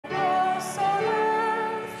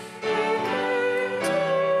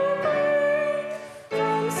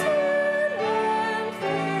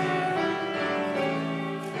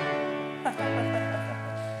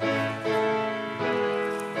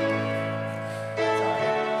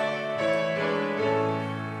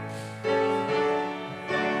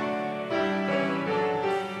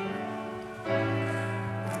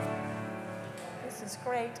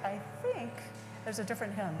think there's a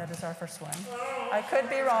different hymn that is our first one. I could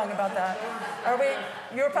be wrong about that.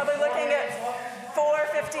 You're probably looking at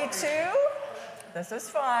 452? This is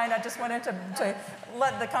fine. I just wanted to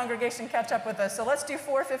let the congregation catch up with us. So let's do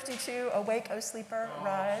 452, Awake, O Sleeper,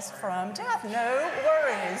 Rise from Death. No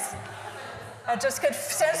worries. I just could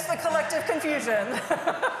sense the collective confusion.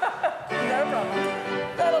 No problem.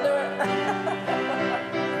 That'll do it.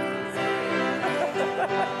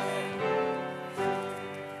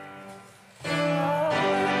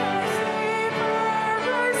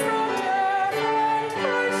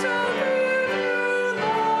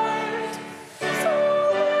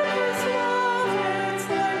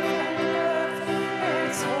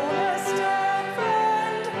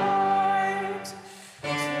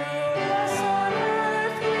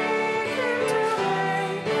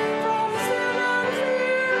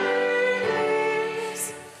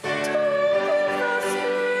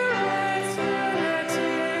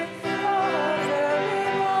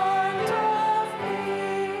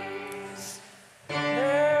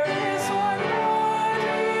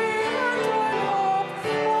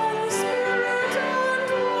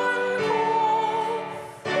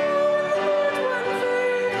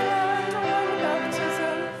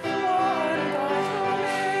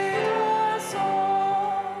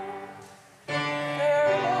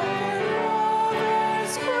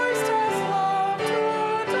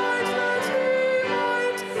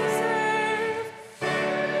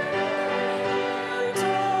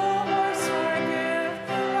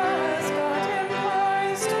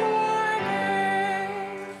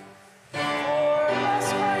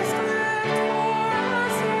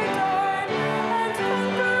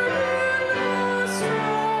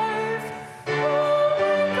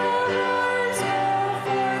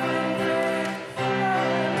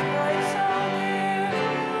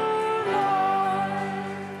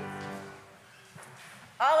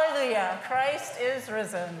 Christ is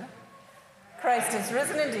risen. Christ is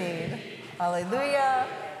risen indeed. Alleluia,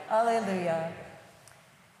 alleluia.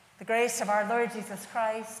 The grace of our Lord Jesus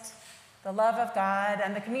Christ, the love of God,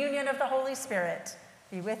 and the communion of the Holy Spirit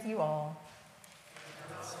be with you all.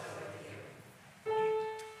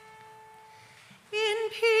 In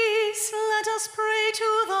peace, let us pray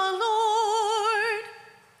to the Lord.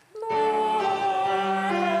 Lord,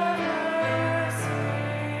 have mercy.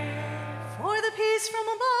 For the peace from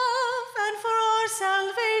above and for our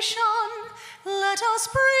salvation, let us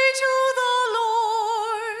pray to the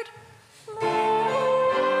Lord.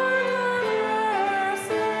 Lord, have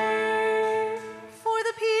mercy. For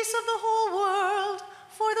the peace of the whole world,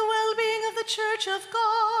 for the well-being of the Church of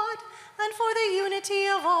God, and for the unity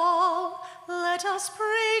of all, let us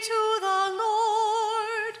pray to the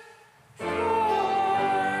Lord.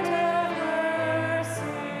 Lord, have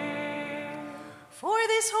mercy. For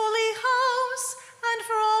this holy house, and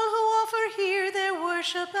for all who offer here their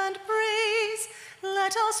worship and praise,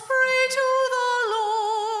 let us pray to the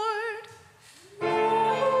Lord.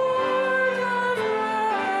 Lord, have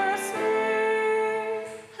mercy.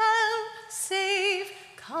 Help, save,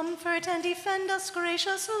 comfort, and defend us,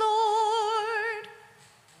 gracious Lord.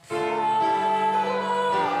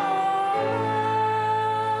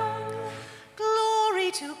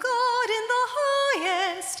 Glory to God in the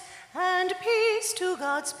highest, and peace to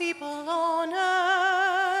God's people on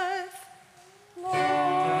earth. Lord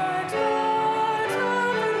God,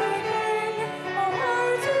 heavenly King,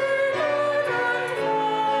 almighty God and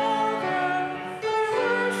Father, we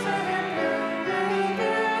worship you, we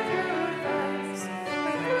give you thanks.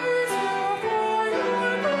 We praise you for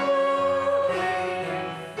your glory.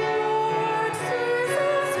 Lord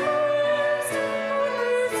Jesus Christ,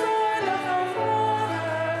 only Son of the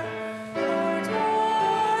Father, Lord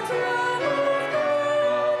God, Lamb of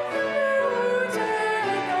God, you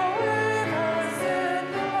take away the sin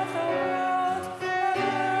of the world. Have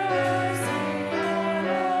mercy on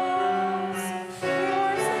us.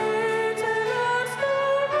 Your seated at the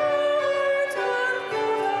right hand of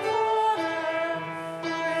the Father,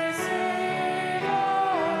 receive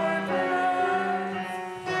our prayer.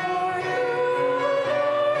 For you are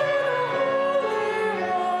the Holy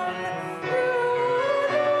One, you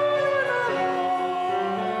alone.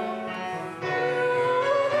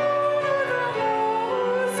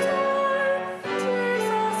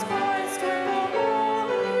 Jesus Christ in the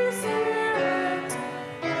Holy Spirit,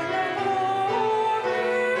 in the glory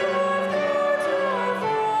of God our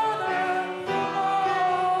Father.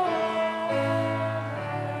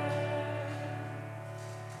 Amen.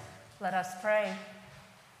 Let us pray.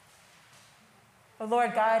 O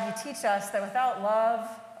Lord God, you teach us that without love,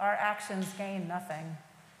 our actions gain nothing.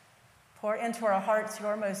 Pour into our hearts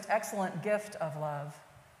your most excellent gift of love.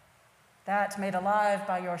 that, made alive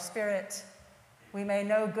by your Spirit, we may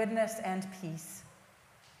know goodness and peace.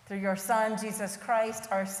 Through your Son, Jesus Christ,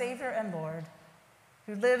 our Savior and Lord,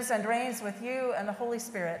 who lives and reigns with you and the Holy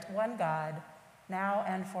Spirit, one God, now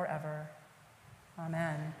and forever.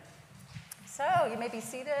 Amen. So you may be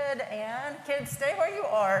seated, and kids, stay where you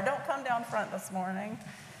are. Don't come down front this morning,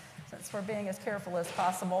 since we're being as careful as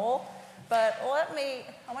possible. But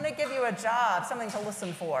I want to give you a job, something to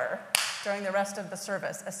listen for during the rest of the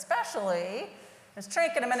service, especially as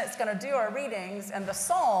Trink in a minute is going to do our readings, and the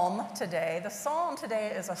psalm today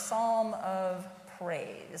is a psalm of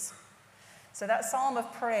praise. So that psalm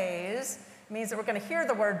of praise means that we're going to hear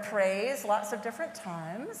the word praise lots of different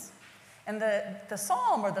times. And the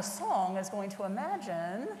psalm or the song is going to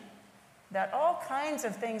imagine that all kinds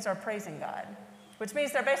of things are praising God, which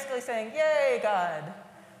means they're basically saying, yay, God.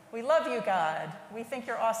 We love you, God. We think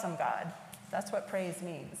you're awesome, God. That's what praise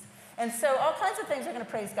means. And so all kinds of things are going to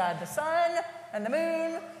praise God. The sun and the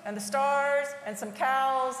moon and the stars and some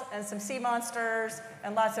cows and some sea monsters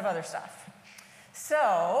and lots of other stuff.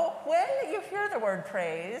 So when you hear the word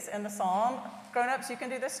praise in the psalm, grown-ups, you can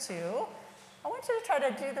do this too. I want you to try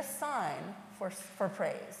to do the sign for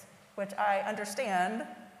praise, which I understand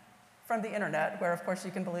from the internet, where of course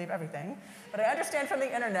you can believe everything. But I understand from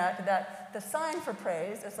the internet that the sign for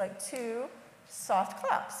praise is like 2 soft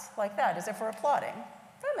claps, like that, as if we're applauding.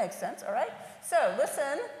 That makes sense, all right? So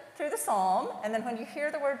listen through the psalm, and then when you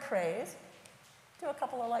hear the word praise, do a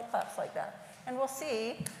couple of light claps like that. And we'll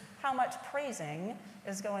see how much praising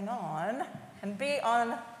is going on, and be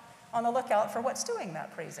on the lookout for what's doing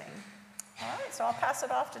that praising. All right, so I'll pass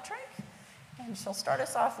it off to Trink, and she'll start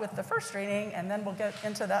us off with the first reading, and then we'll get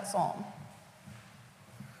into that psalm.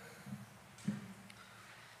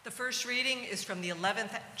 The first reading is from the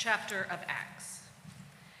 11th chapter of Acts.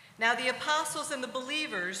 Now the apostles and the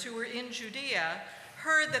believers who were in Judea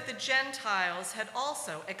heard that the Gentiles had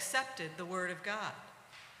also accepted the word of God.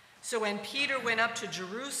 So when Peter went up to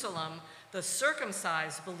Jerusalem, the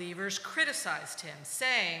circumcised believers criticized him,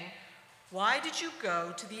 saying, "Why did you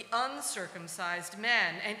go to the uncircumcised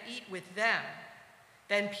men and eat with them?"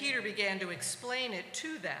 Then Peter began to explain it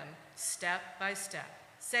to them step by step,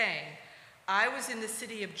 saying, "I was in the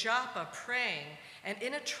city of Joppa praying, and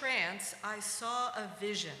in a trance I saw a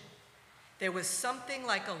vision. There was something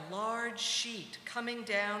like a large sheet coming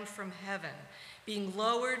down from heaven, being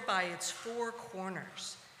lowered by its 4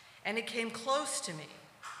 corners, and it came close to me.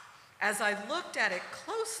 As I looked at it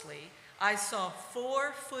closely, I saw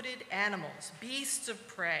 4-footed animals, beasts of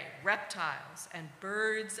prey, reptiles, and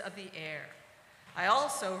birds of the air. I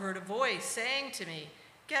also heard a voice saying to me,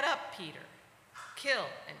 'Get up, Peter, kill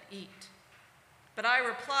and eat.' But I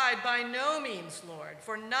replied, 'By no means, Lord,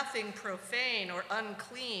 for nothing profane or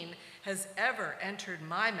unclean has ever entered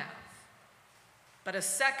my mouth.' But a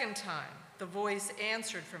second time the voice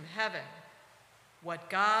answered from heaven, 'What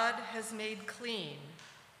God has made clean,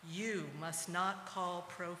 you must not call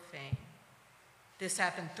profane.' This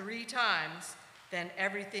happened 3 times, then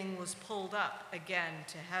everything was pulled up again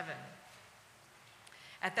to heaven.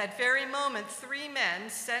 At that very moment, 3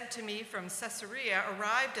 men sent to me from Caesarea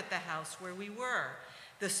arrived at the house where we were.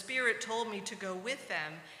 The Spirit told me to go with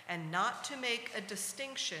them and not to make a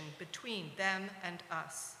distinction between them and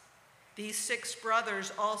us. These 6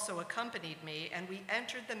 brothers also accompanied me, and we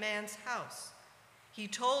entered the man's house. He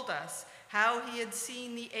told us how he had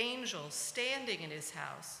seen the angels standing in his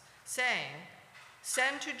house, saying,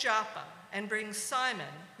 'Send to Joppa and bring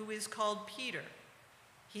Simon, who is called Peter.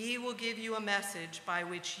 He will give you a message by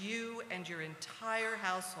which you and your entire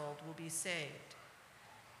household will be saved.'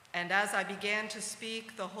 And as I began to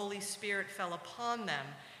speak, the Holy Spirit fell upon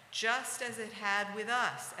them, just as it had with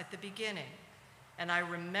us at the beginning. And I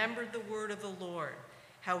remembered the word of the Lord,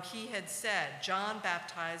 how he had said, 'John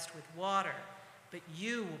baptized with water, but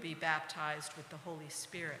you will be baptized with the Holy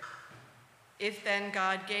Spirit.' If then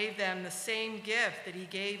God gave them the same gift that he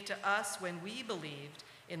gave to us when we believed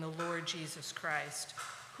in the Lord Jesus Christ,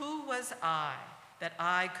 who was I that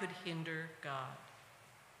I could hinder God?"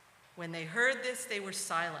 When they heard this, they were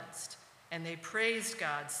silenced, and they praised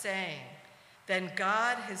God, saying, "Then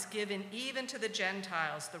God has given even to the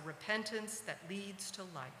Gentiles the repentance that leads to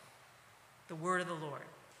life." The word of the Lord.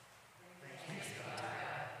 Thanks be to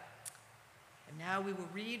God. And now we will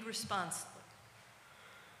read responsibly.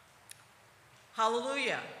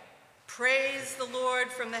 Hallelujah. Praise the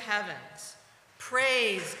Lord from the heavens.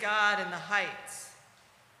 Praise God in the heights.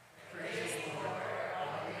 Praise the Lord,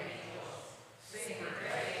 all you angels. Sing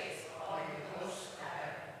praise, all you hosts of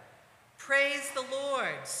heaven. Praise the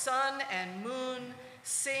Lord, sun and moon.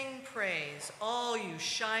 Sing praise, all you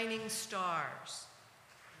shining stars.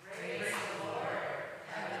 Praise the Lord,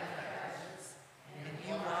 heaven and earth.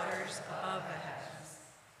 stars above the heavens.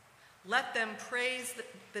 Let them praise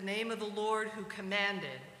the name of the Lord who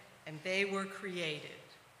commanded, and they were created.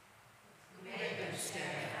 Make them stand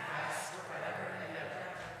fast forever and ever,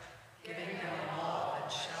 giving them all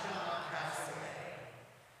that shall not pass away.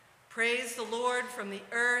 Praise the Lord from the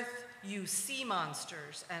earth, you sea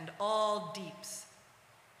monsters and all deeps.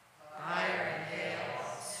 Fire and hail,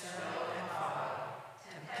 snow and fog,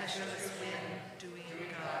 tempestuous wind doing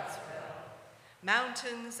God's will.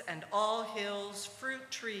 Mountains and all hills, fruit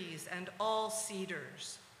trees and all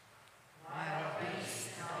cedars. Wild beasts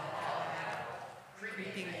and all cattle,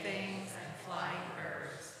 creeping things and flying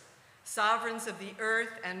birds. Sovereigns of the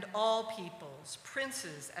earth and all peoples,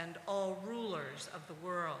 princes and all rulers of the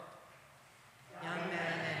world. Young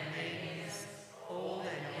men and maidens, old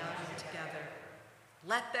and young together.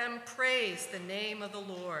 Let them praise the name of the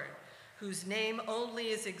Lord, whose name only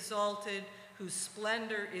is exalted, whose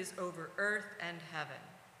splendor is over earth and heaven.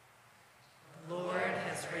 The Lord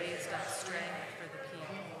has raised up strength for the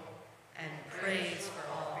people and praise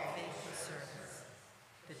for all faithful servants,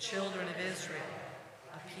 the children of Israel,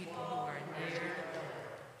 a people who are near the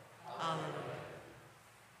Lord. Alleluia.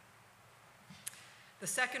 The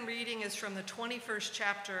second reading is from the 21st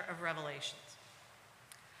chapter of Revelations.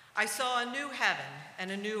 I saw a new heaven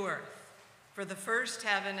and a new earth, for the first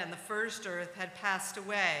heaven and the first earth had passed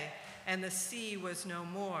away, and the sea was no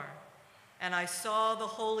more. And I saw the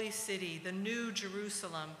holy city, the new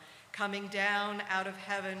Jerusalem, coming down out of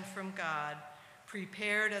heaven from God,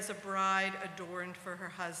 prepared as a bride adorned for her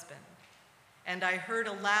husband. And I heard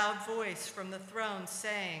a loud voice from the throne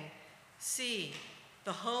saying, "See,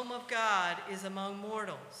 the home of God is among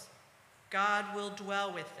mortals. God will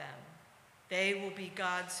dwell with them. They will be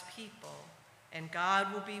God's people, and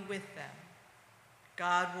God will be with them.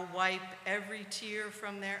 God will wipe every tear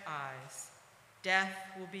from their eyes. Death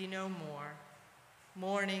will be no more.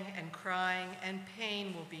 Mourning and crying and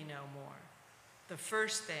pain will be no more. The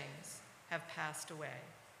first things have passed away."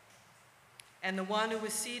 And the one who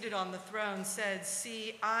was seated on the throne said,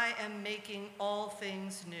 "See, I am making all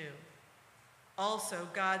things new." Also,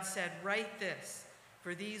 God said, "Write this,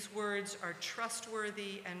 for these words are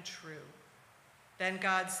trustworthy and true." Then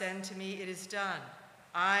God said to me, "It is done.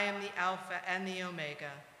 I am the Alpha and the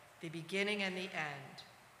Omega, the beginning and the end.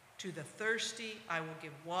 To the thirsty I will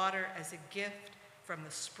give water as a gift from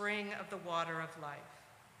the spring of the water of life."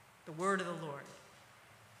 The word of the Lord.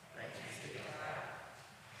 Thanks be to God.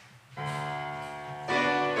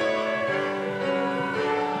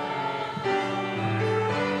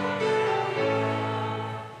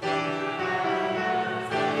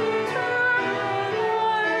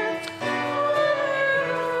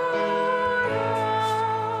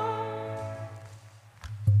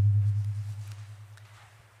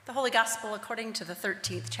 The Holy Gospel according to the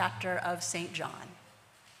 13th chapter of St. John.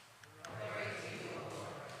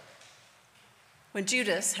 When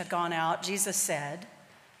Judas had gone out, Jesus said,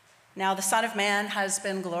 "Now the Son of Man has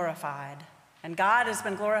been glorified, and God has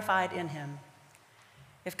been glorified in him.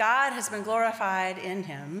 If God has been glorified in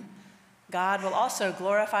him, God will also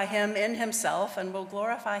glorify him in himself and will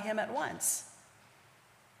glorify him at once.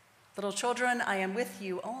 Little children, I am with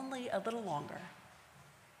you only a little longer.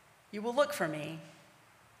 You will look for me.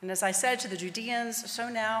 And as I said to the Judeans, so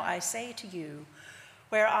now I say to you,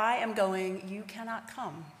 where I am going, you cannot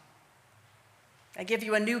come. I give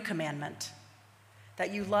you a new commandment, that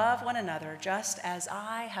you love one another just as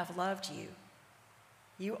I have loved you.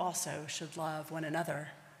 You also should love one another.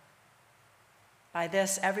 By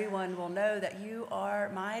this, everyone will know that you are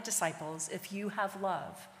my disciples if you have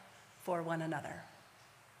love for one another."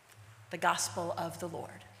 The Gospel of the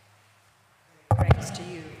Lord. Praise to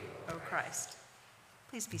you, O Christ.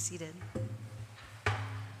 Please be seated.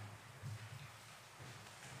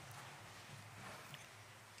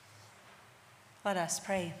 Let us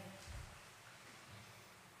pray.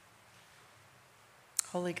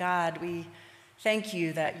 Holy God, we thank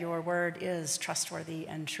you that your word is trustworthy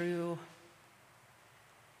and true.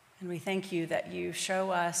 And we thank you that you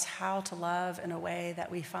show us how to love in a way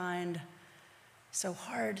that we find so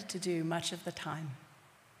hard to do much of the time.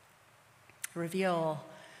 Reveal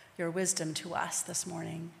your wisdom to us this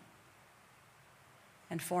morning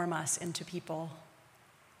and form us into people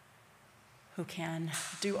who can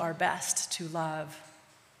do our best to love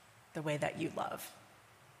the way that you love.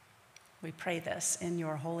 We pray this in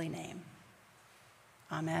your holy name.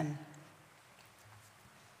 Amen.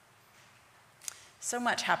 So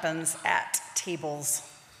much happens at tables.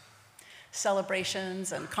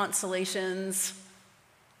 Celebrations and consolations.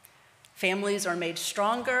 Families are made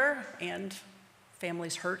stronger and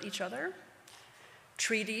families hurt each other.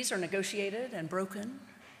 Treaties are negotiated and broken.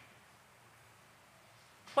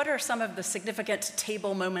 What are some of the significant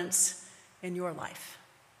table moments in your life?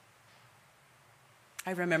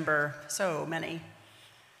 I remember so many.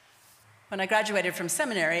 When I graduated from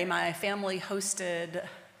seminary, my family hosted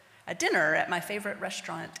a dinner at my favorite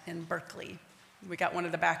restaurant in Berkeley. We got one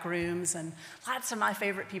of the back rooms, and lots of my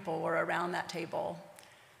favorite people were around that table.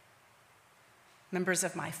 Members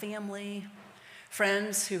of my family,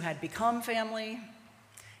 friends who had become family,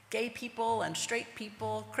 gay people and straight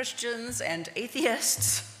people, Christians and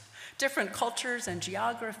atheists, different cultures and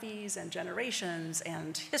geographies and generations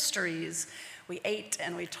and histories. We ate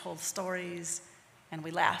and we told stories and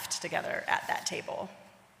we laughed together at that table.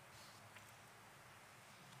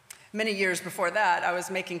 Many years before that, I was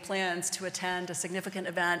making plans to attend a significant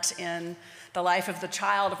event in the life of the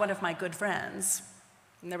child of one of my good friends.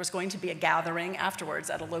 And there was going to be a gathering afterwards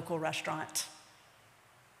at a local restaurant.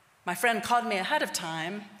 My friend called me ahead of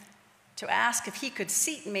time to ask if he could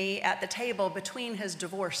seat me at the table between his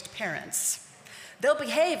divorced parents. "They'll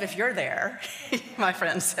behave if you're there," my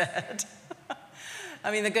friend said.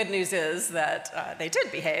 I mean, the good news is that they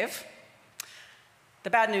did behave. The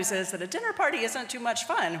bad news is that a dinner party isn't too much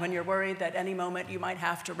fun when you're worried that any moment you might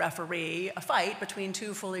have to referee a fight between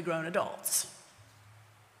two fully grown adults.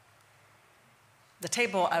 The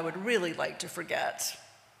table I would really like to forget,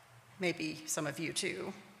 maybe some of you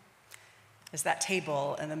too, is that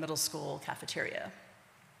table in the middle school cafeteria.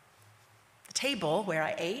 The table where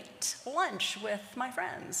I ate lunch with my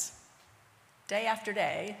friends, day after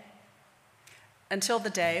day, until the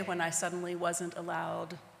day when I suddenly wasn't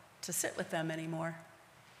allowed to sit with them anymore.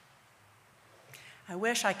 I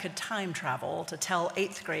wish I could time travel to tell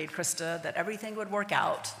 8th grade Krista that everything would work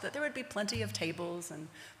out, that there would be plenty of tables and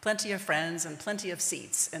plenty of friends and plenty of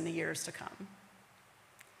seats in the years to come.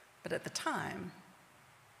 But at the time,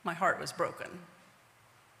 my heart was broken.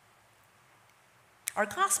 Our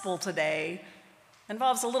gospel today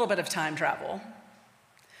involves a little bit of time travel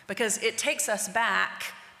because it takes us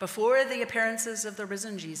back before the appearances of the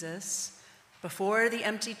risen Jesus, before the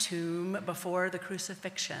empty tomb, before the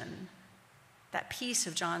crucifixion. That piece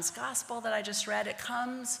of John's gospel that I just read, it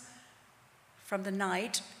comes from the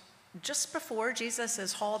night just before Jesus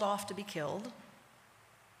is hauled off to be killed,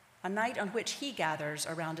 a night on which he gathers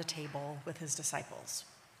around a table with his disciples.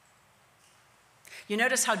 You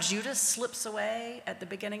notice how Judas slips away at the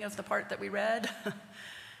beginning of the part that we read?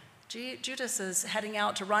 Judas is heading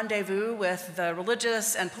out to rendezvous with the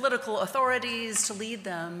religious and political authorities to lead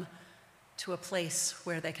them to a place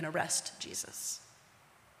where they can arrest Jesus.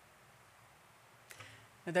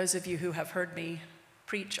 Now, those of you who have heard me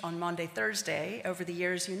preach on Maundy Thursday over the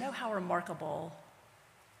years, you know how remarkable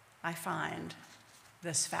I find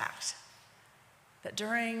this fact, that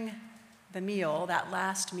during the meal, that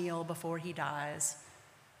last meal before he dies,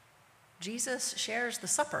 Jesus shares the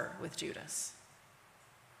supper with Judas.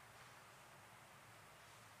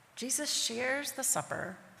 Jesus shares the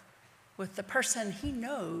supper with the person he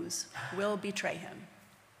knows will betray him.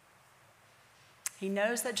 He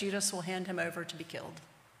knows that Judas will hand him over to be killed.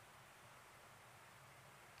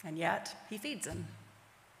 And yet, he feeds him.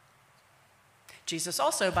 Jesus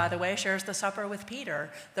also, by the way, shares the supper with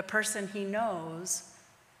Peter, the person he knows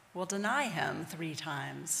will deny him 3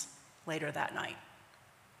 times later that night.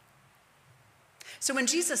 So when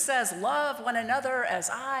Jesus says, "Love one another as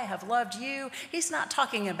I have loved you," he's not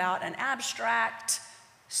talking about an abstract,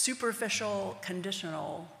 superficial,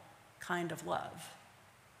 conditional kind of love.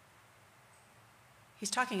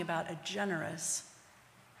 He's talking about a generous,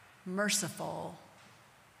 merciful,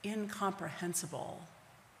 incomprehensible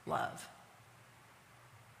love.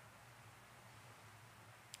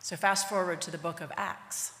 So fast forward to the book of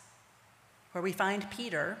Acts, where we find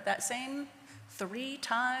Peter, that same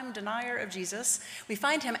 3-time denier of Jesus. We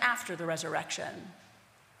find him after the resurrection.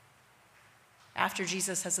 After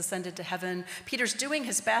Jesus has ascended to heaven, Peter's doing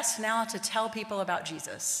his best now to tell people about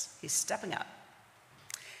Jesus. He's stepping up.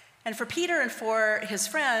 And for Peter and for his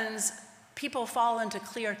friends, people fall into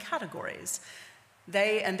clear categories.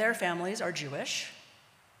 They and their families are Jewish,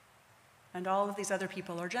 and all of these other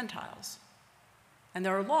people are Gentiles. And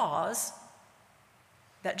there are laws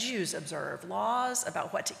that Jews observe, laws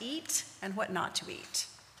about what to eat and what not to eat.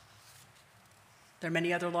 There are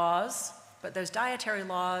many other laws, but those dietary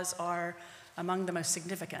laws are among the most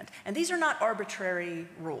significant. And these are not arbitrary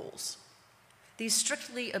rules. These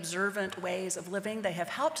strictly observant ways of living, they have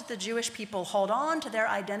helped the Jewish people hold on to their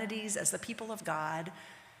identities as the people of God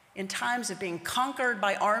in times of being conquered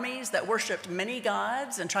by armies that worshiped many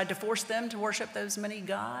gods and tried to force them to worship those many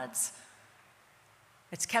gods.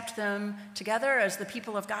 It's kept them together as the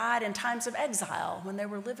people of God in times of exile when they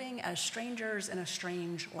were living as strangers in a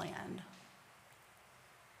strange land.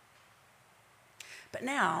 But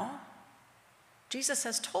now, Jesus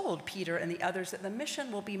has told Peter and the others that the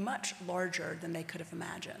mission will be much larger than they could have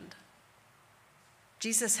imagined.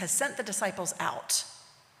 Jesus has sent the disciples out.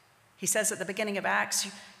 He says at the beginning of Acts,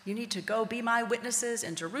 you need to go be my witnesses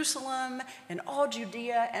in Jerusalem, in all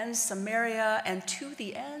Judea and Samaria, and to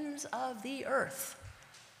the ends of the earth.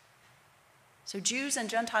 So Jews and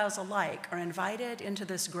Gentiles alike are invited into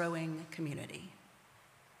this growing community.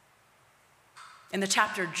 In the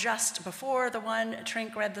chapter just before the one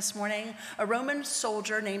Trink read this morning, a Roman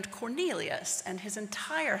soldier named Cornelius and his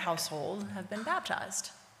entire household have been baptized.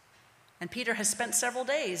 And Peter has spent several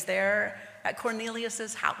days there at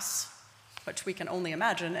Cornelius's house, which we can only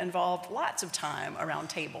imagine involved lots of time around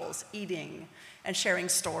tables, eating and sharing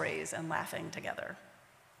stories and laughing together.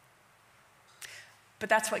 But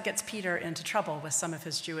that's what gets Peter into trouble with some of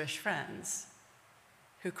his Jewish friends,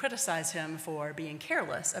 who criticize him for being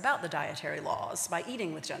careless about the dietary laws by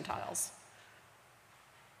eating with Gentiles.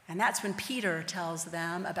 And that's when Peter tells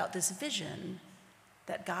them about this vision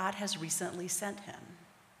that God has recently sent him.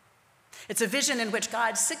 It's a vision in which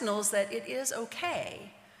God signals that it is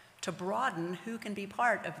okay to broaden who can be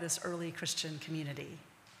part of this early Christian community.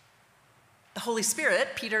 The Holy Spirit,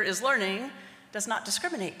 Peter is learning, does not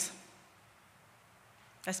discriminate.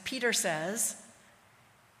 As Peter says,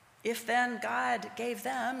 if then God gave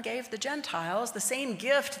the Gentiles, the same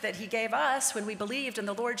gift that he gave us when we believed in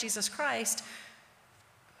the Lord Jesus Christ,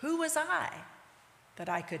 who was I that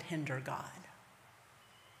I could hinder God?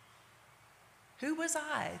 Who was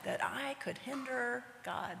I that I could hinder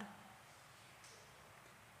God?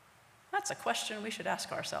 That's a question we should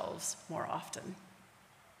ask ourselves more often.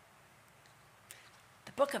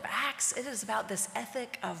 The book of Acts, it is about this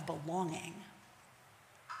ethic of belonging,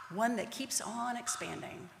 one that keeps on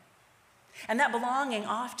expanding. And that belonging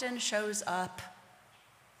often shows up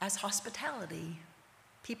as hospitality,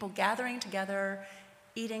 people gathering together,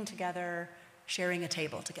 eating together, sharing a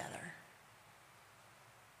table together.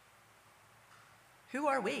 Who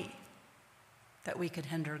are we that we could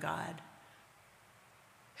hinder God?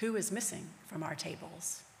 Who is missing from our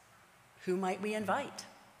tables? Who might we invite?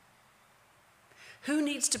 Who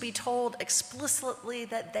needs to be told explicitly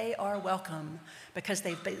that they are welcome because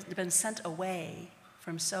they've been sent away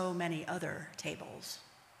from so many other tables?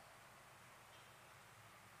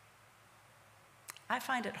 I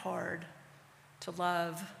find it hard to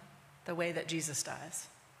love the way that Jesus does.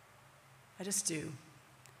 I just do.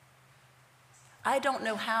 I don't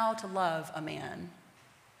know how to love a man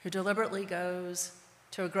who deliberately goes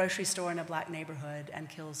to a grocery store in a black neighborhood and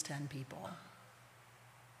kills 10 people.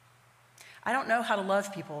 I don't know how to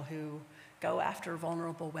love people who go after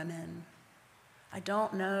vulnerable women. I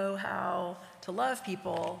don't know how to love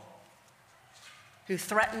people who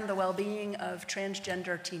threaten the well-being of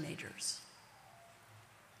transgender teenagers.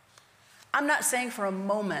 I'm not saying for a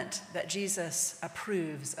moment that Jesus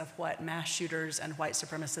approves of what mass shooters and white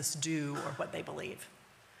supremacists do or what they believe.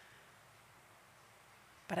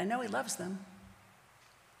 But I know he loves them.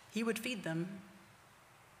 He would feed them.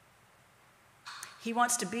 He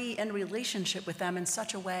wants to be in relationship with them in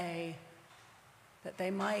such a way that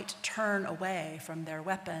they might turn away from their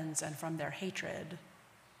weapons and from their hatred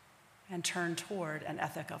and turn toward an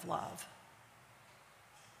ethic of love.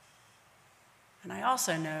 And I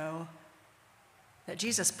also know that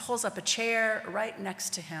Jesus pulls up a chair right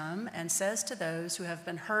next to him and says to those who have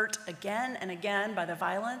been hurt again and again by the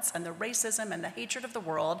violence and the racism and the hatred of the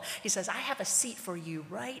world, he says, I have a seat for you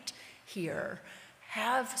right here.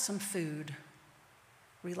 Have some food.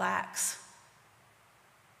 Relax.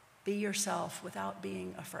 Be yourself without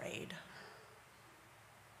being afraid.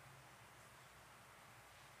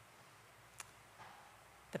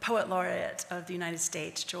 The poet laureate of the United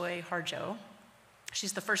States, Joy Harjo,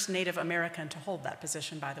 she's the first Native American to hold that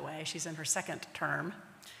position, by the way. She's in her second term.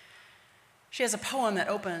 She has a poem that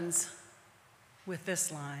opens with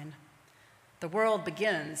this line: "The world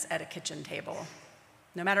begins at a kitchen table.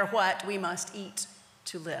 No matter what, we must eat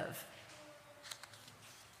to live."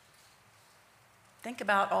 Think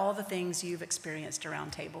about all the things you've experienced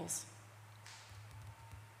around tables.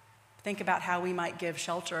 Think about how we might give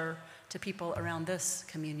shelter to people around this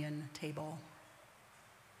communion table.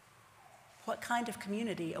 What kind of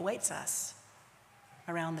community awaits us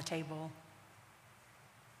around the table?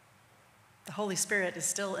 The Holy Spirit is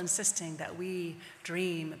still insisting that we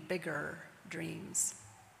dream bigger dreams.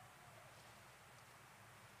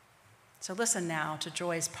 So listen now to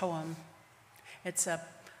Joy's poem. It's a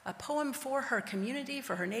poem for her community,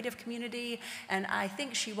 for her Native community, and I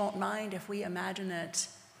think she won't mind if we imagine it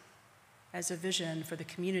as a vision for the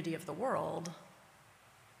community of the world.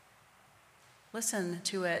 Listen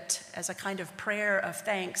to it as a kind of prayer of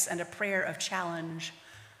thanks and a prayer of challenge,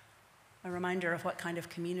 a reminder of what kind of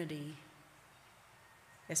community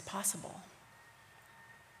is possible.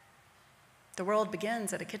 The world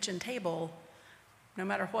begins at a kitchen table. No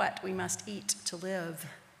matter what, we must eat to live.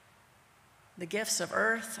 The gifts of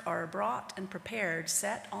earth are brought and prepared,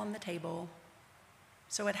 set on the table.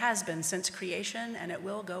 So it has been since creation, and it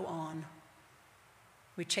will go on.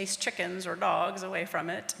 We chase chickens or dogs away from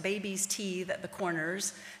it. Babies teethe at the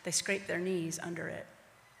corners. They scrape their knees under it.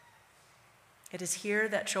 It is here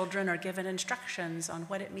that children are given instructions on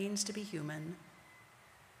what it means to be human.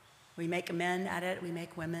 We make men at it, we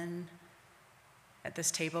make women. At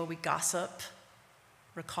this table, we gossip,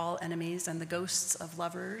 recall enemies and the ghosts of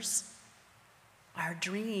lovers. Our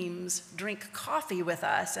dreams drink coffee with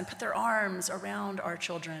us and put their arms around our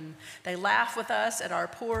children. They laugh with us at our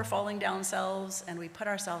poor falling down selves, and we put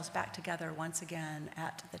ourselves back together once again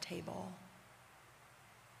at the table.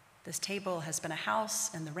 This table has been a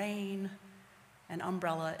house in the rain, an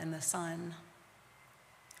umbrella in the sun.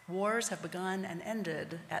 Wars have begun and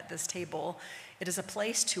ended at this table. It is a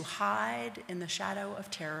place to hide in the shadow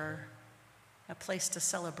of terror, a place to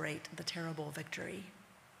celebrate the terrible victory.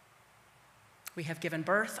 We have given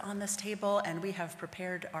birth on this table, and we have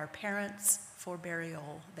prepared our parents for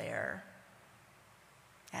burial there.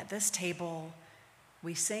 At this table,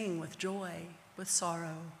 we sing with joy, with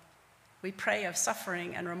sorrow. We pray of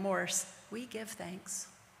suffering and remorse. We give thanks.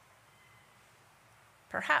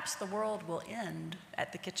 Perhaps the world will end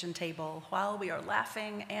at the kitchen table while we are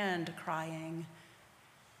laughing and crying,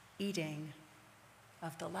 eating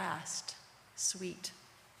of the last sweet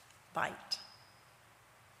bite.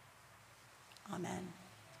 Amen.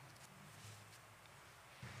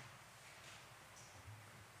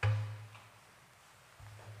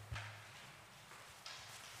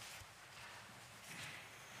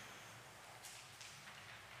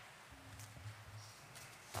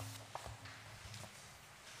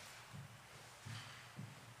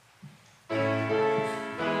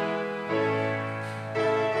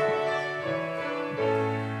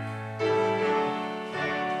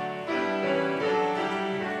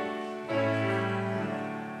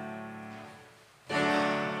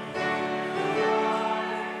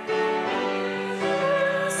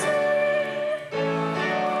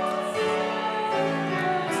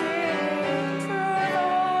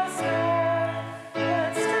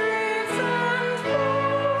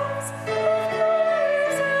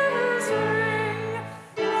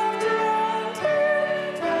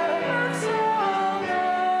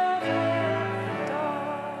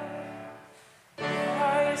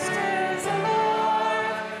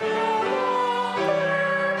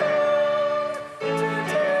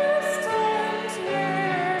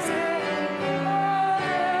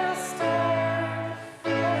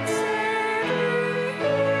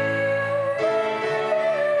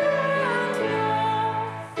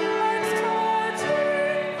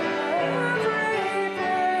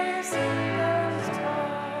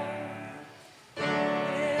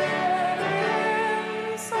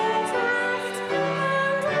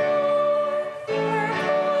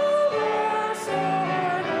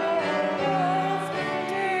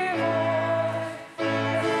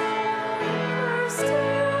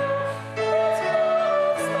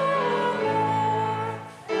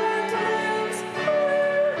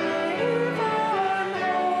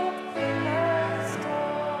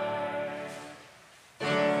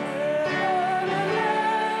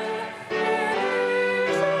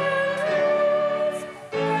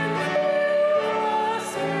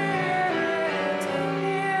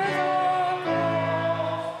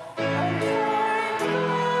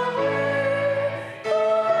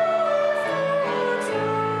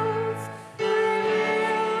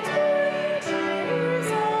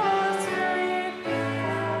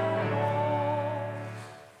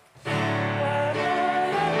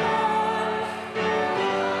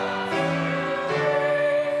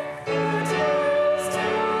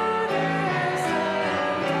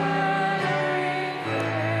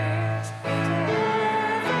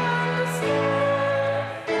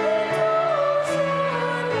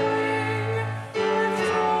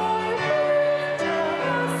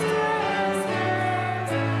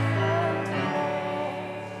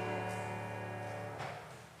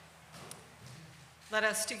 Let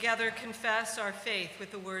us together confess our faith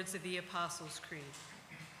with the words of the Apostles' Creed.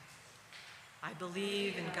 I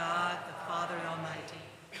believe in God, the Father Almighty,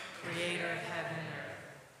 creator of heaven and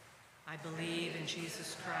earth. I believe in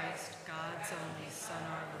Jesus Christ, God's only Son,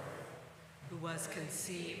 our Lord, who was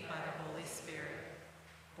conceived by the Holy Spirit,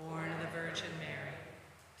 born of the Virgin Mary,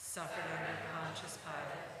 suffered under Pontius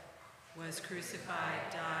Pilate, was crucified,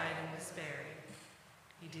 died, and was buried.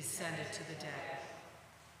 He descended to the dead.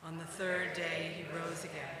 On the third day he rose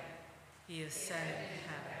again. He ascended to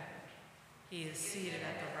heaven. He is seated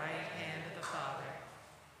at the right hand of the Father,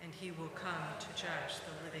 and he will come to judge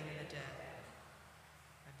the living and the dead.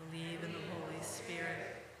 I believe in the Holy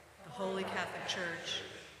Spirit, the Holy Catholic Church,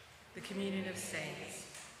 the communion of saints,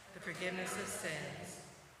 the forgiveness of sins,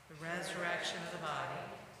 the resurrection of the body,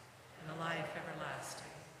 and the life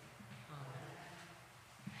everlasting.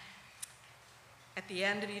 Amen. At the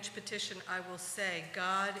end of each petition, I will say,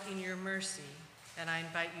 God, in your mercy, and I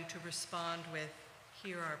invite you to respond with,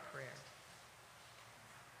 hear our prayer.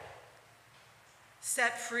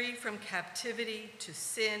 Set free from captivity to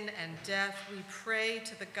sin and death, we pray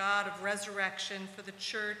to the God of resurrection for the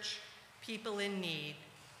church, people in need,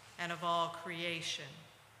 and of all creation.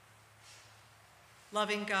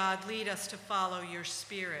 Loving God, lead us to follow your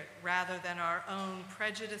Spirit rather than our own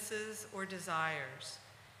prejudices or desires,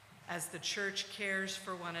 as the church cares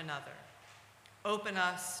for one another. Open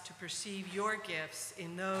us to perceive your gifts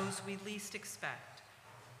in those we least expect.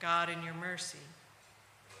 God, in your mercy,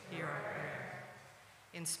 hear our prayer.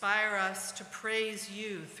 Inspire us to praise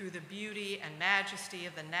you through the beauty and majesty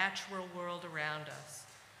of the natural world around us.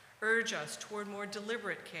 Urge us toward more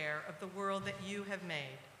deliberate care of the world that you have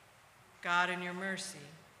made. God, in your mercy,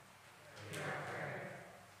 hear our prayer.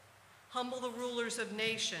 Humble the rulers of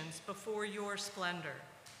nations before your splendor.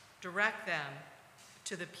 Direct them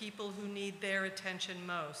to the people who need their attention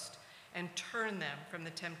most, and turn them from the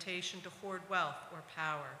temptation to hoard wealth or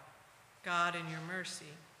power. God, in your mercy,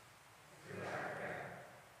 hear our prayer.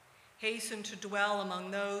 Hasten to dwell among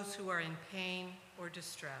those who are in pain or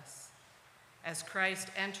distress. As Christ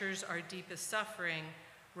enters our deepest suffering,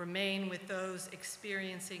 remain with those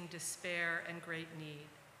experiencing despair and great need.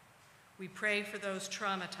 We pray for those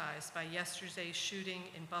traumatized by yesterday's shooting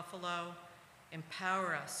in Buffalo.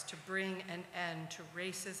 Empower us to bring an end to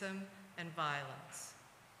racism and violence.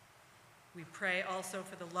 We pray also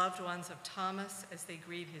for the loved ones of Thomas as they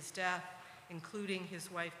grieve his death, including his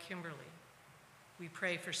wife, Kimberly. We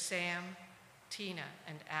pray for Sam, Tina,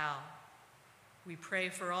 and Al. We pray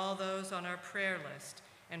for all those on our prayer list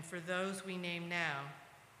and for those we name now,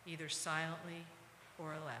 either silently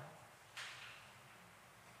or aloud.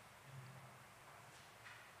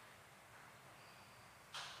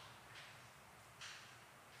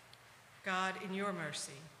 God, in your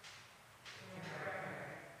mercy,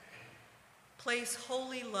 place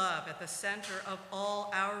holy love at the center of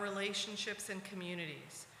all our relationships and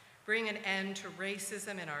communities. Bring an end to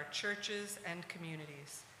racism in our churches and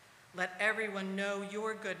communities. Let everyone know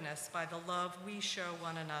your goodness by the love we show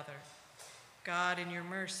one another. God, in your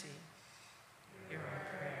mercy, hear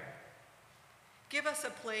our prayer. Give us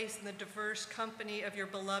a place in the diverse company of your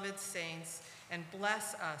beloved saints and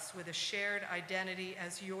bless us with a shared identity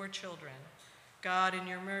as your children. God, in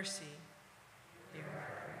your mercy, hear our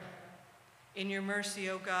prayer. In your mercy,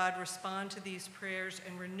 O God, respond to these prayers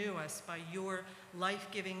and renew us by your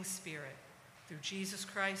life-giving Spirit. Through Jesus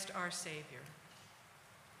Christ, our Savior.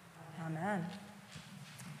 Amen.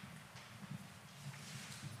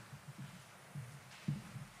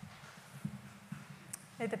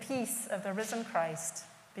 May the peace of the risen Christ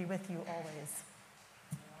be with you always.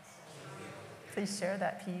 Please share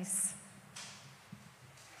that peace.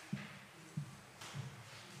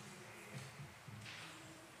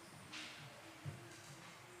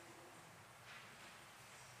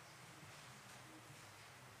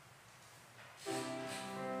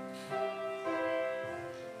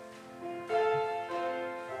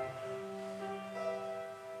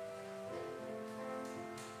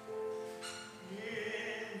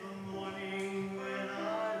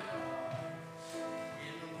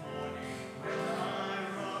 When I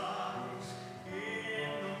rise,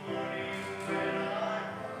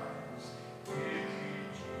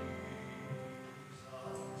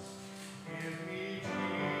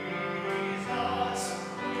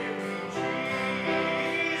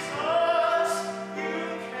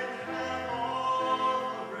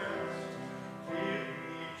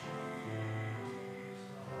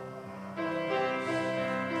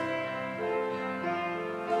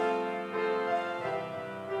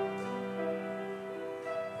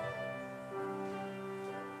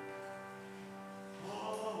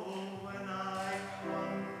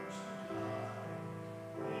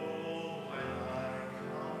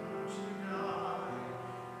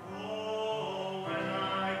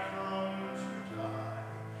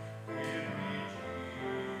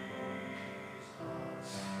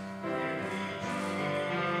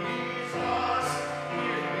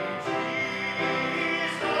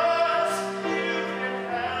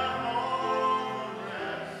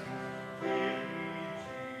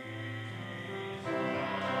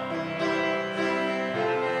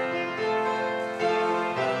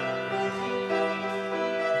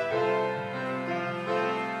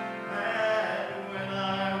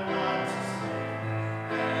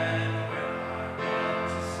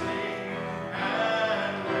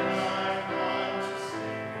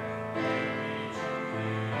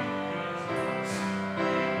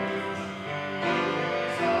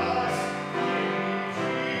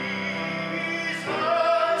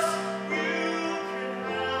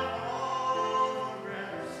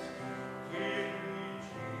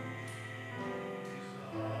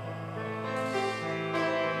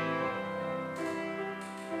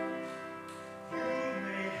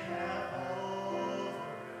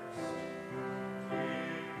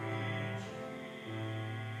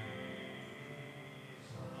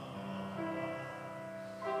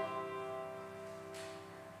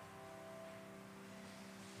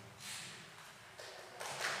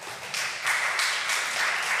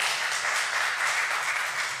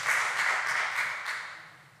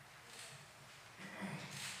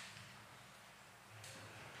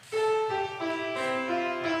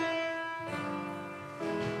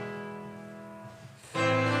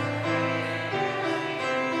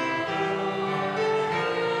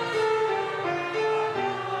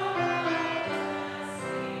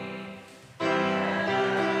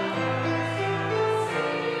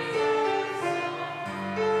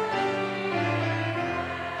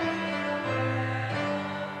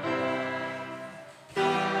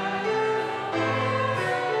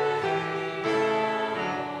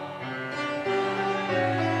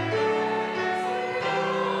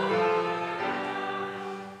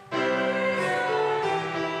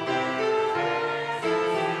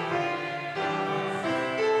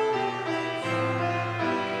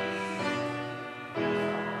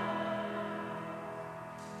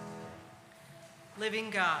 living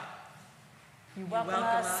God. You welcome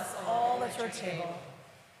us all at your table.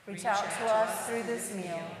 Reach out to us through this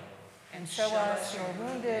meal and show us your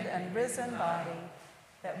wounded and risen body,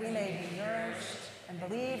 that we may be nourished and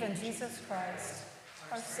believe in Jesus Christ,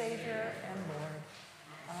 our Savior and Lord.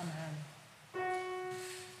 Amen.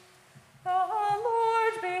 The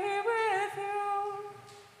Lord be with you.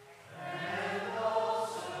 And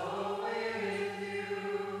also with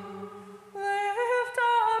you. Lift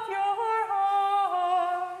up your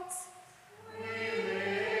hearts. We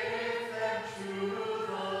lift them to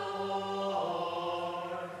the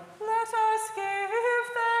Lord. Let us give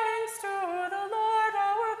thanks to the Lord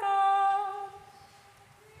our God.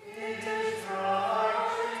 It is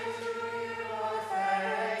right to give our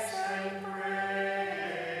thanks and praise.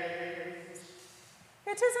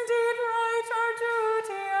 It is indeed right, our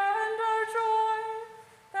duty and our joy,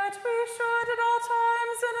 that we should at all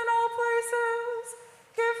times and in all places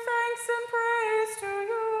give thanks and praise to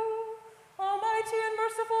you, Almighty and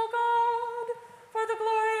merciful God, for the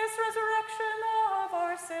glorious resurrection of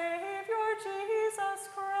our Savior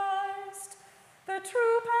Jesus Christ, the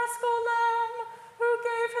true Paschal Lamb, who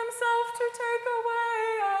gave himself to take away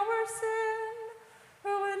our sin,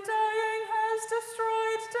 who in dying has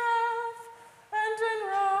destroyed death, and in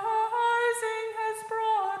rising has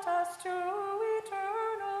brought us to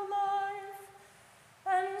eternal life.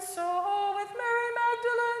 And so with Mary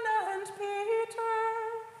Magdalene and Peter,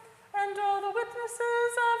 and all the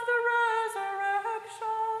witnesses of the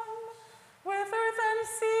resurrection, with earth and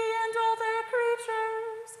sea and all their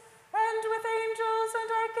creatures, and with angels and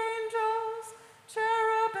archangels,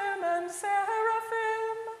 cherubim and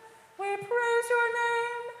seraphim, we praise your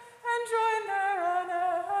name and join their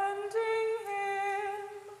unending hymn.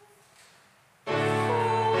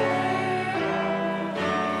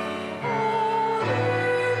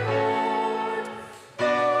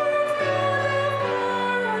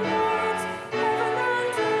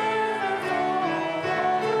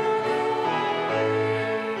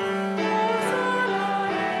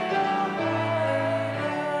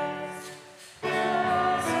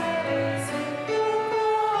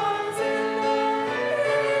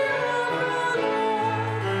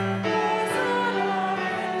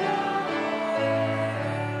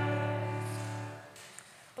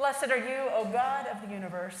 Blessed are you, O God of the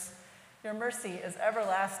universe. Your mercy is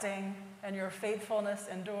everlasting, and your faithfulness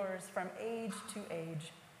endures from age to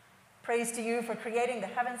age. Praise to you for creating the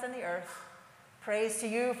heavens and the earth. Praise to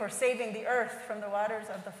you for saving the earth from the waters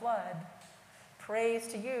of the flood. Praise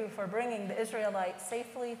to you for bringing the Israelites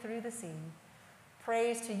safely through the sea.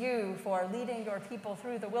 Praise to you for leading your people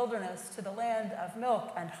through the wilderness to the land of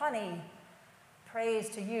milk and honey. Praise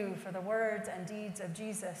to you for the words and deeds of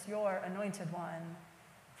Jesus, your anointed one.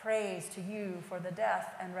 Praise to you for the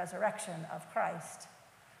death and resurrection of Christ.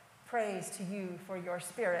 Praise to you for your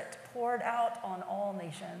Spirit poured out on all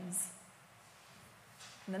nations.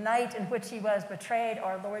 In the night in which he was betrayed,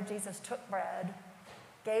 our Lord Jesus took bread,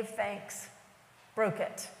 gave thanks, broke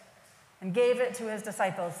it, and gave it to his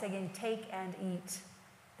disciples, saying, "Take and eat.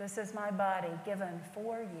 This is my body given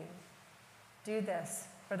for you. Do this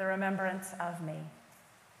for the remembrance of me."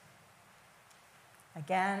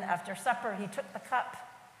 Again, after supper, he took the cup,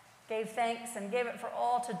 gave thanks, and gave it for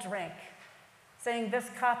all to drink, saying, "This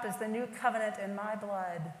cup is the new covenant in my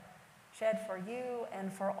blood, shed for you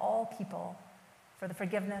and for all people for the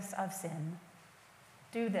forgiveness of sin.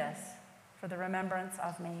 Do this for the remembrance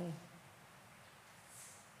of me."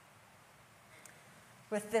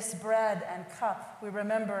 With this bread and cup, we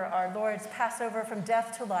remember our Lord's Passover from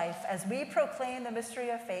death to life as we proclaim the mystery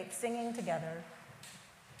of faith, singing together.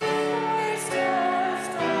 Christ has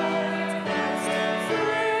died, Christ has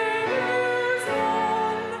risen,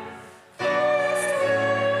 Christ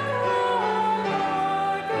will come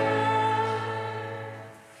again.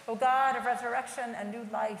 O God of resurrection and new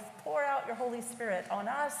life, pour out your Holy Spirit on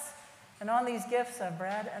us and on these gifts of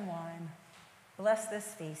bread and wine. Bless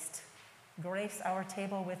this feast. Grace our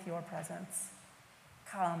table with your presence.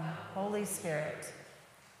 Come, Holy Spirit,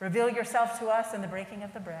 reveal yourself to us in the breaking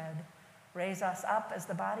of the bread. Raise us up as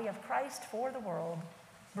the body of Christ for the world.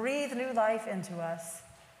 Breathe new life into us.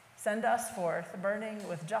 Send us forth burning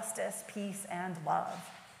with justice, peace, and love.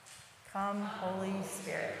 Come, Holy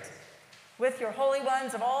Spirit, with your holy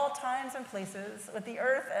ones of all times and places, with the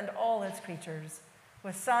earth and all its creatures,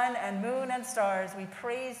 with sun and moon and stars, we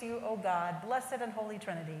praise you, O God, blessed and holy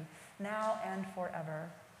Trinity, now and forever.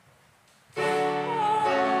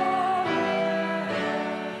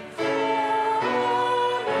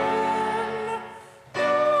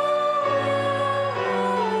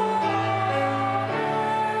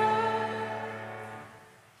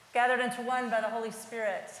 Gathered into one by the Holy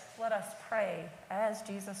Spirit, let us pray as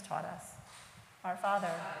Jesus taught us. Our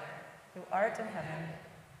Father, who art in heaven,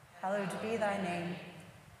 hallowed be thy name.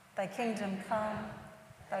 Thy kingdom come,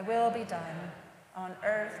 thy will be done, on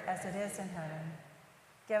earth as it is in heaven.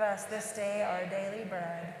 Give us this day our daily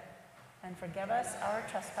bread, and forgive us our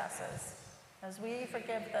trespasses, as we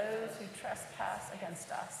forgive those who trespass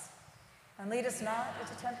against us. And lead us not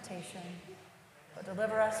into temptation, but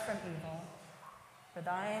deliver us from evil. For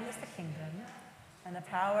thine is the kingdom, and the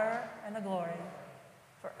power, and the glory,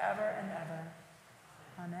 forever and ever.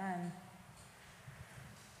 Amen.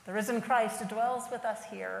 The risen Christ dwells with us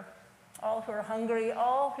here. All who are hungry,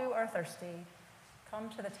 all who are thirsty, come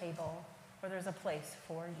to the table, where there's a place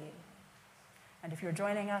for you. And if you're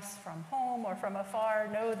joining us from home or from afar,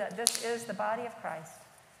 know that this is the body of Christ,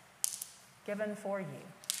 given for you.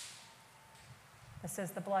 This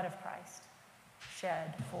is the blood of Christ,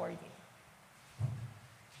 shed for you.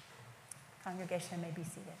 Congregation may be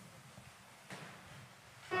seated.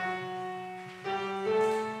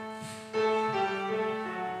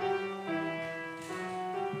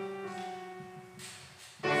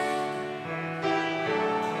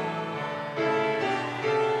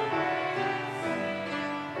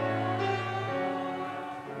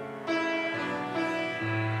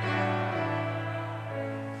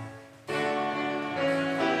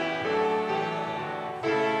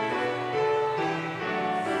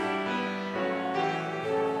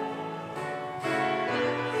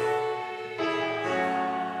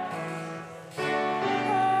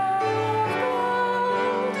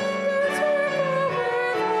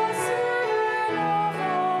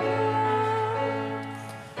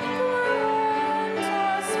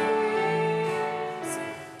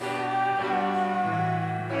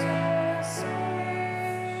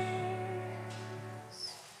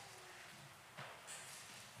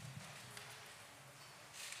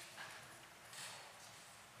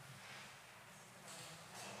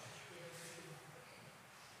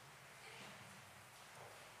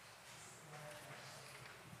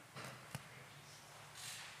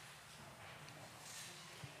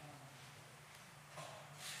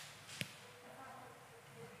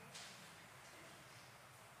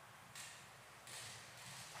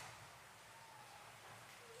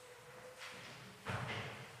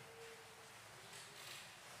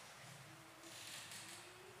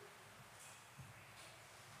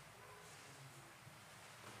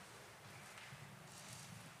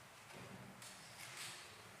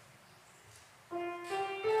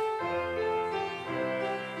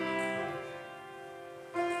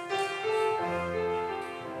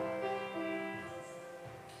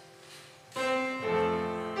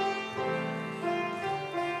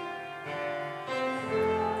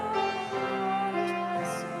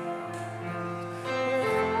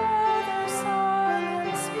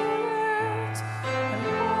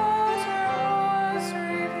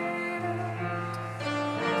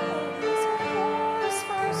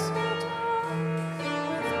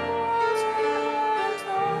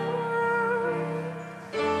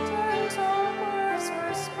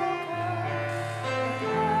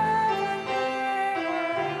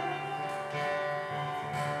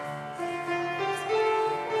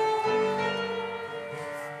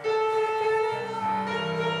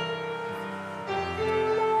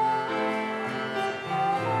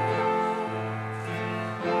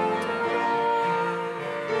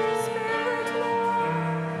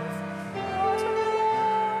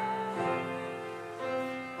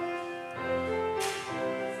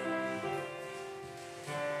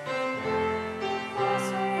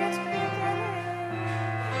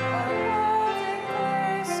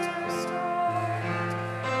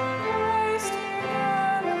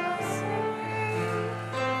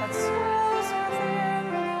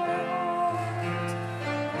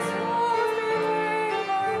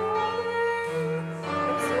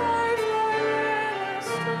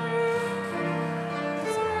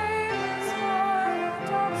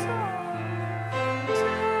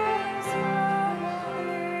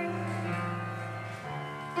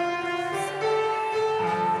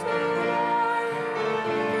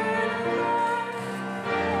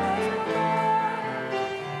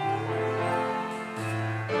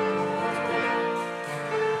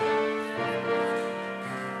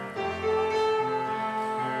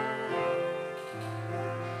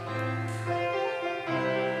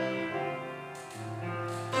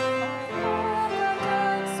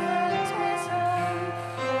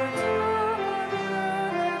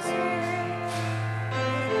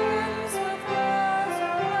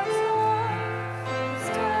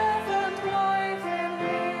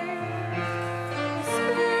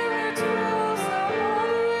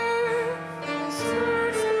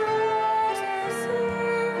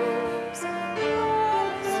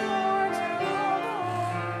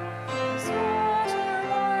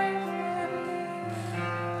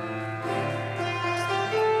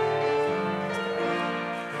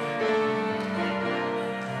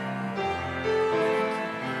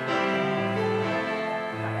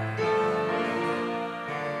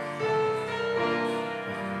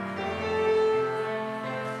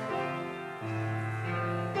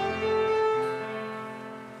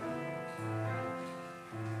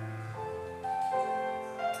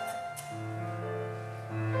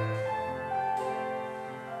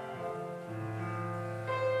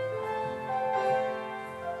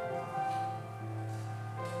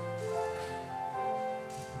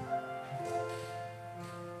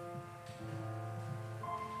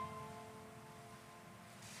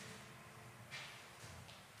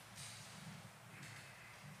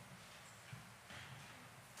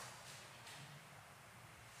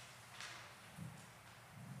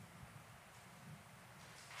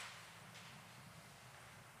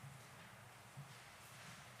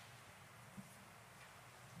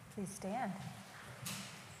 Please stand.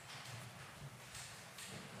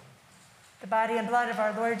 The body and blood of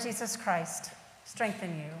our Lord Jesus Christ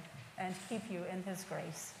strengthen you and keep you in his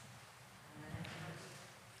grace.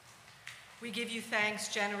 We give you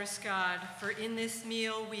thanks, generous God, for in this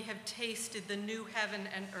meal we have tasted the new heaven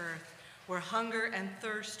and earth, where hunger and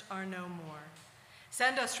thirst are no more.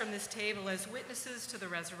 Send us from this table as witnesses to the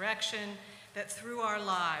resurrection, that through our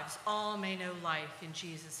lives all may know life in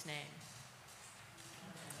Jesus' name.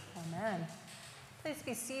 Amen. Please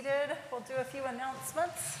be seated. We'll do a few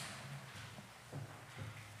announcements.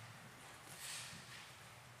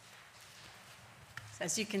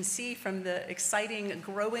 As you can see from the exciting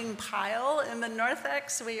growing pile in the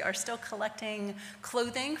narthex, we are still collecting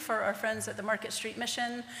clothing for our friends at the Market Street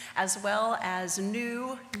Mission, as well as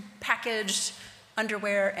new packaged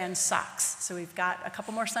underwear and socks. So we've got a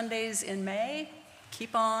couple more Sundays in May.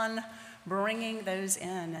 Keep on bringing those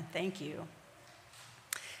in, and thank you.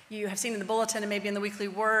 You have seen in the bulletin and maybe in the weekly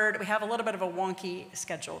word, we have a little bit of a wonky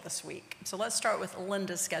schedule this week. So let's start with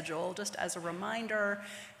Linda's schedule. Just as a reminder,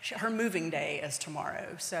 her moving day is tomorrow,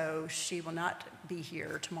 so she will not be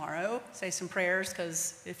here tomorrow. Say some prayers,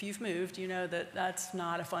 because if you've moved, you know that that's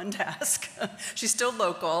not a fun task. She's still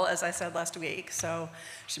local, as I said last week, so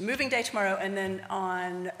she's moving day tomorrow, and then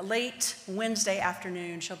on late Wednesday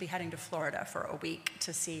afternoon, she'll be heading to Florida for a week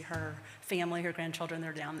to see her family, her grandchildren,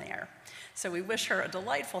 they're down there. So we wish her a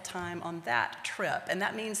delightful time on that trip, and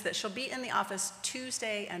that means that she'll be in the office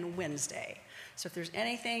Tuesday and Wednesday. So if there's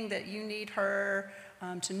anything that you need her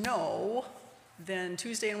to know, then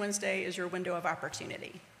Tuesday and Wednesday is your window of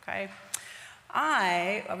opportunity, okay?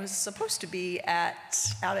 I was supposed to be out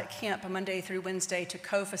at camp Monday through Wednesday to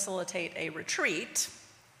co-facilitate a retreat.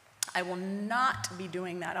 I will not be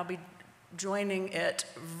doing that. I'll be joining it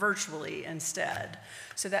virtually instead.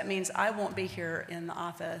 So that means I won't be here in the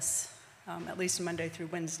office, at least Monday through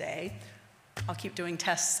Wednesday. I'll keep doing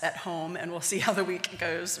tests at home, and we'll see how the week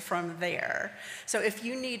goes from there. So if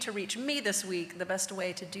you need to reach me this week, the best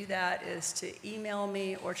way to do that is to email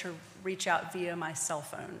me or to reach out via my cell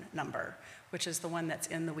phone number, which is the one that's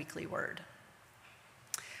in the weekly word.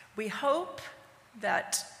 We hope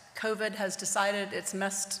that COVID has decided it's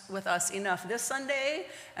messed with us enough this Sunday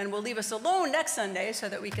and will leave us alone next Sunday so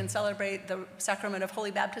that we can celebrate the sacrament of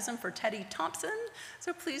Holy Baptism for Teddy Thompson.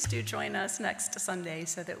 So please do join us next Sunday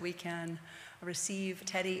so that we can receive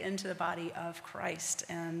Teddy into the body of Christ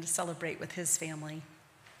and celebrate with his family.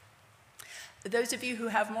 Those of you who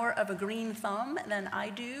have more of a green thumb than I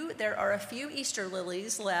do, there are a few Easter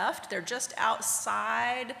lilies left. They're just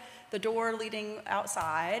outside the door leading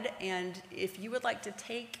outside, and if you would like to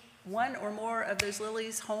take one or more of those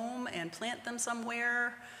lilies home and plant them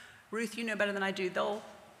somewhere, Ruth, you know better than I do, they'll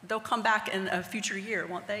come back in a future year,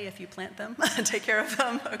 won't they, if you plant them and take care of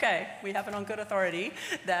them? Okay, we have it on good authority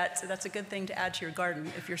that that's a good thing to add to your garden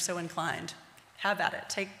if you're so inclined. Have at it,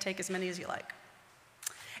 take as many as you like.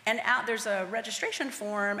 And there's a registration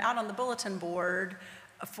form out on the bulletin board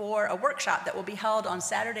for a workshop that will be held on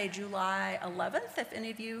Saturday, July 11th. If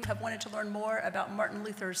any of you have wanted to learn more about Martin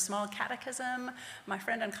Luther's Small Catechism, my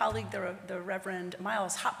friend and colleague, the Reverend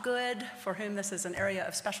Miles Hopgood, for whom this is an area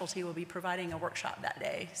of specialty, will be providing a workshop that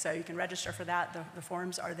day. So you can register for that. The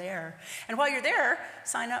forms are there. And while you're there,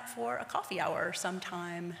 sign up for a coffee hour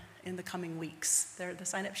sometime in the coming weeks. The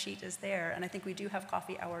sign-up sheet is there, and I think we do have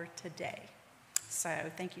coffee hour today. So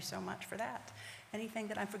thank you so much for that. Anything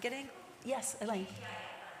that I'm forgetting? Yes, Elaine.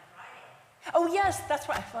 Oh, yes, that's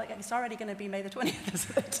right. I feel like it's already going to be May the 20th,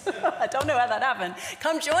 isn't it? I don't know how that happened.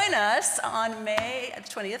 Come join us on May the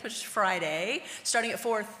 20th, which is Friday, starting at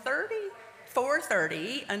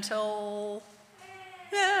 4:30 until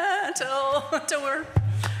we're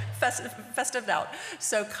festive out.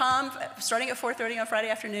 So come, starting at 4:30 on Friday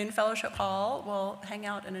afternoon, Fellowship Hall. We'll hang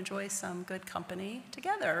out and enjoy some good company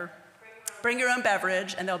together. Bring your own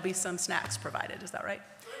beverage, and there'll be some snacks provided. Is that right?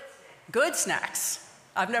 Good snacks.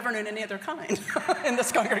 I've never known any other kind in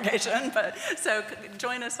this congregation, but so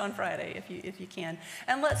join us on Friday if you can.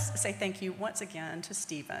 And let's say thank you once again to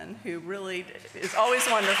Stephen, who really is always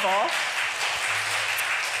wonderful.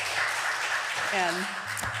 And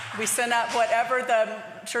we sent up whatever the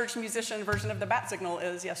church musician version of the bat signal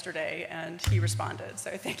is yesterday, and he responded.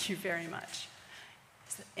 So thank you very much.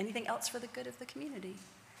 Is there anything else for the good of the community?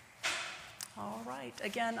 All right.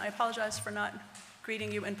 Again, I apologize for not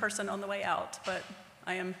greeting you in person on the way out, but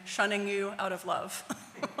I am shunning you out of love.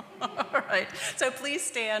 All right, so please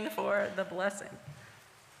stand for the blessing.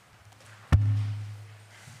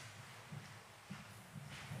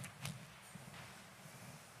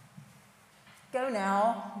 Go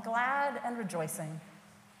now, glad and rejoicing,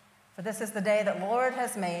 for this is the day that the Lord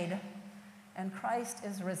has made. and Christ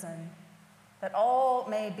is risen, that all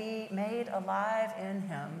may be made alive in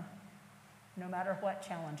him, no matter what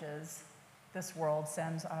challenges this world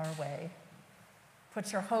sends our way.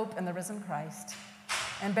 Put your hope in the risen Christ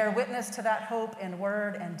and bear witness to that hope in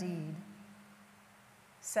word and deed.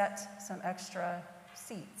 Set some extra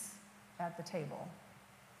seats at the table.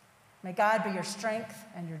 May God be your strength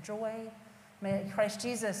and your joy. May Christ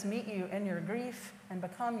Jesus meet you in your grief and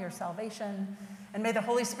become your salvation. And may the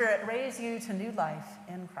Holy Spirit raise you to new life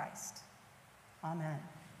in Christ. Amen.